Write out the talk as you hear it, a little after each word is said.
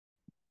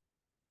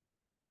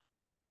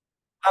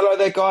Hello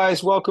there,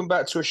 guys. Welcome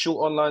back to a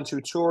short online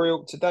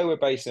tutorial. Today we're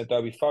based in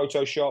Adobe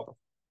Photoshop,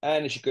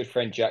 and it's your good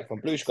friend Jack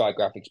from Blue Sky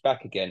Graphics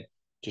back again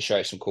to show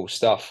you some cool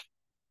stuff.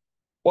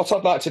 What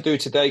I'd like to do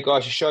today,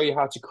 guys, is show you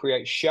how to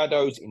create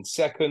shadows in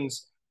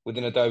seconds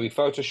within Adobe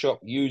Photoshop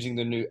using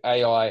the new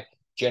AI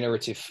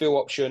generative fill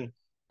option.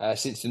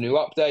 Since the new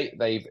update,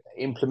 they've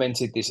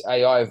implemented this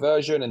AI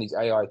version and these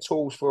AI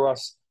tools for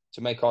us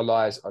to make our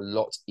lives a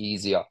lot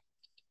easier.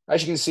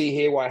 As you can see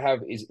here, what I have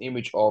is an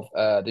image of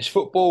this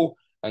football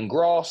and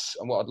grass.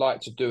 And what I'd like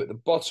to do at the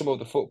bottom of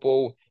the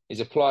football is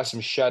apply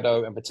some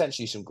shadow and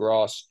potentially some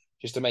grass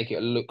just to make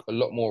it look a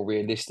lot more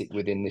realistic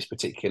within this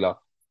particular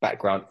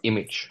background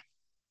image.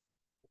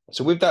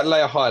 So with that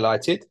layer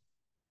highlighted,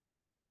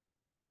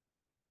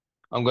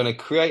 I'm going to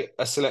create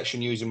a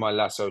selection using my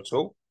lasso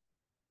tool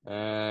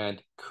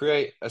and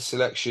create a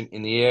selection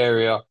in the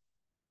area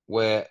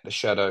where the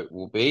shadow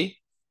will be,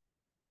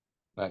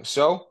 like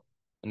so.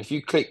 And if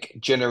you click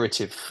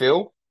generative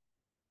fill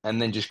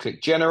and then just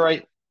click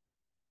generate,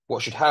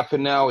 what should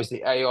happen now is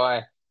the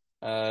AI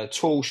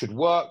tool should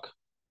work.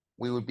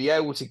 We would be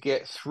able to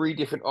get three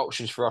different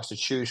options for us to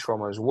choose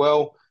from as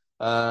well,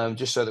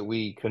 just so that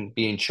we can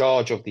be in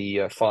charge of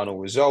the final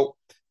result.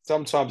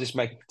 Sometimes this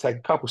may take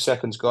a couple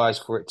seconds, guys,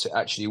 for it to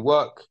actually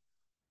work.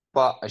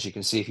 But as you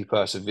can see, if you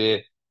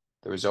persevere,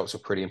 the results are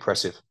pretty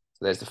impressive.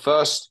 So there's the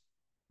first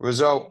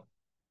result,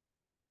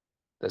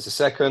 there's the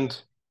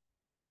second,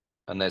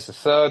 and there's the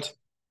third.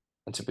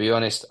 And to be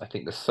honest, I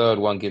think the third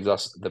one gives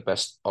us the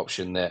best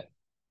option there,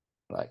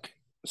 like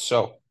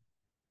so.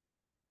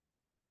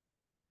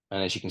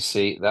 And as you can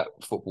see, that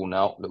football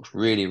now looks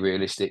really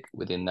realistic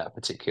within that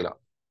particular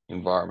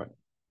environment.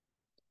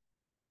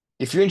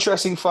 If you're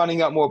interested in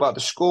finding out more about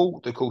the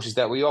school, the courses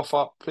that we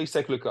offer, please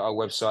take a look at our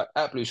website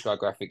at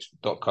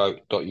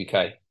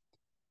blueskygraphics.co.uk.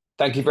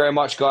 Thank you very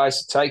much,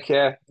 guys. Take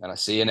care, and I'll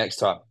see you next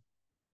time.